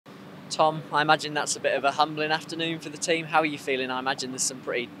Tom, I imagine that's a bit of a humbling afternoon for the team. How are you feeling? I imagine there's some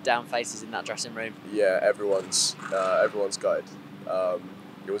pretty down faces in that dressing room. Yeah, everyone's gutted.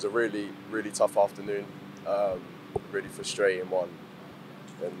 It was a really tough afternoon, really frustrating one,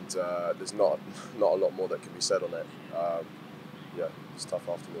 and there's not a lot more that can be said on it. Yeah, it's a tough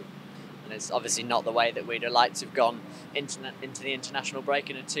afternoon. And it's obviously not the way that we'd have liked to have gone into the international break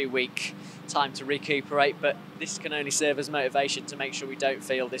in a 2-week time to recuperate, but this can only serve as motivation to make sure we don't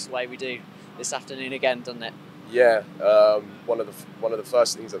feel this way we do this afternoon again, doesn't it? Yeah, one of the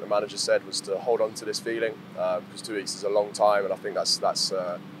first things that the manager said was to hold on to this feeling, because 2 weeks is a long time, and I think that's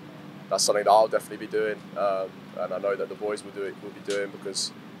something that I'll definitely be doing, and I know that the boys will be doing,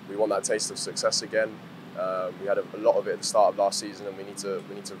 because we want that taste of success again. We had a lot of it at the start of last season, and we need to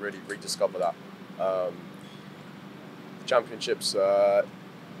really rediscover that. The championships,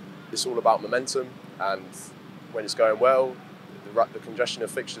 it's all about momentum, and when it's going well, the congestion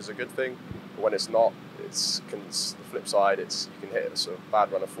of fixtures is a good thing. But when it's not, it's the flip side. You can hit a sort of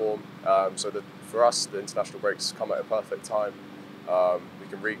bad run of form. For us, the international breaks come at a perfect time. We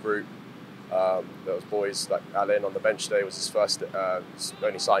can regroup. There was boys like Alan on the bench today. Was his first,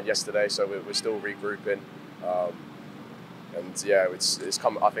 only signed yesterday, so we're still regrouping. And yeah, it's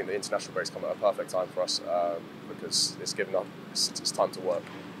come. I think the international breaks come at a perfect time for us, because it's given up. It's time to work.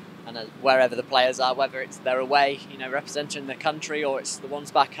 And wherever the players are, whether it's they're away, representing the country, or it's the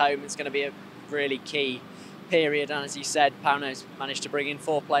ones back home, it's going to be a really key period. And as you said, Pauno's managed to bring in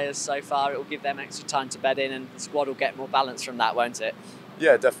 4 players so far. It will give them extra time to bed in, and the squad will get more balance from that, won't it?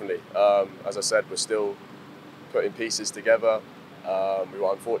 Yeah, definitely. As I said, we're still putting pieces together. We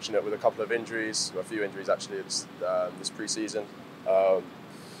were unfortunate with a couple of injuries, a few injuries actually this pre-season,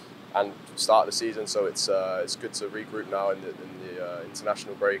 and start of the season. So it's good to regroup now in the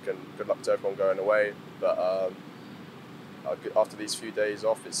international break, and good luck to everyone going away. But after these few days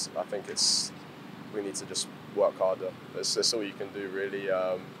off, I think we need to just work harder. That's all you can do, really.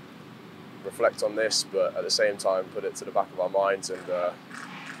 Reflect on this, but at the same time put it to the back of our minds, and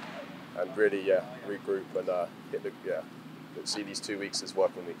really regroup and see these 2 weeks as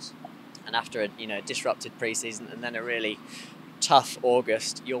working weeks. And after a disrupted pre-season and then a really tough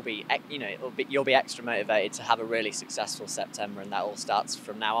August, you'll be extra motivated to have a really successful September, and that all starts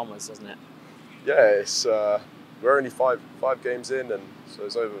from now onwards, doesn't it? Yeah, it's we're only five games in, and so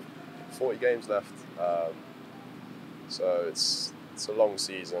there's over 40 games left. So it's a long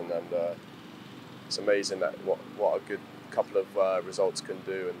season, and it's amazing that what a good couple of results can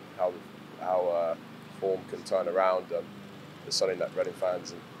do, and how form can turn around. It's something that Reading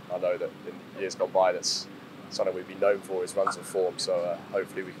fans, and I know that in years gone by, that's something we've been known for, is runs of form. So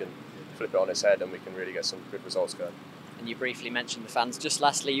hopefully we can flip it on its head, and we can really get some good results going. And you briefly mentioned the fans. Just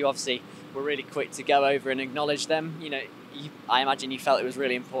lastly, you obviously were really quick to go over and acknowledge them. I imagine you felt it was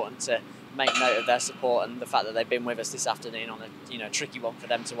really important to make note of their support, and the fact that they've been with us this afternoon on a tricky one for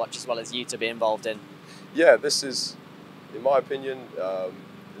them to watch, as well as you to be involved in. Yeah, this is, in my opinion,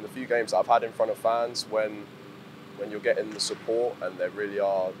 in the few games that I've had in front of fans, when you're getting the support and they really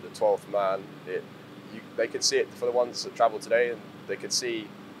are the 12th man, they could see it for the ones that travelled today, and they could see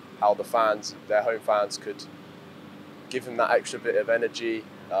how the fans, their home fans, could give them that extra bit of energy,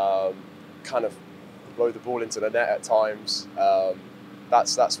 kind of blow the ball into the net at times.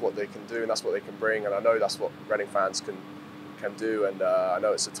 That's what they can do, and that's what they can bring, and I know that's what Reading fans can do. And I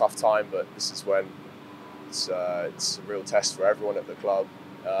know it's a tough time, but this is when it's a real test for everyone at the club.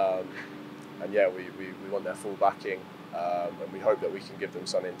 And yeah, we want their full backing, and we hope that we can give them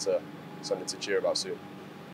something to cheer about soon.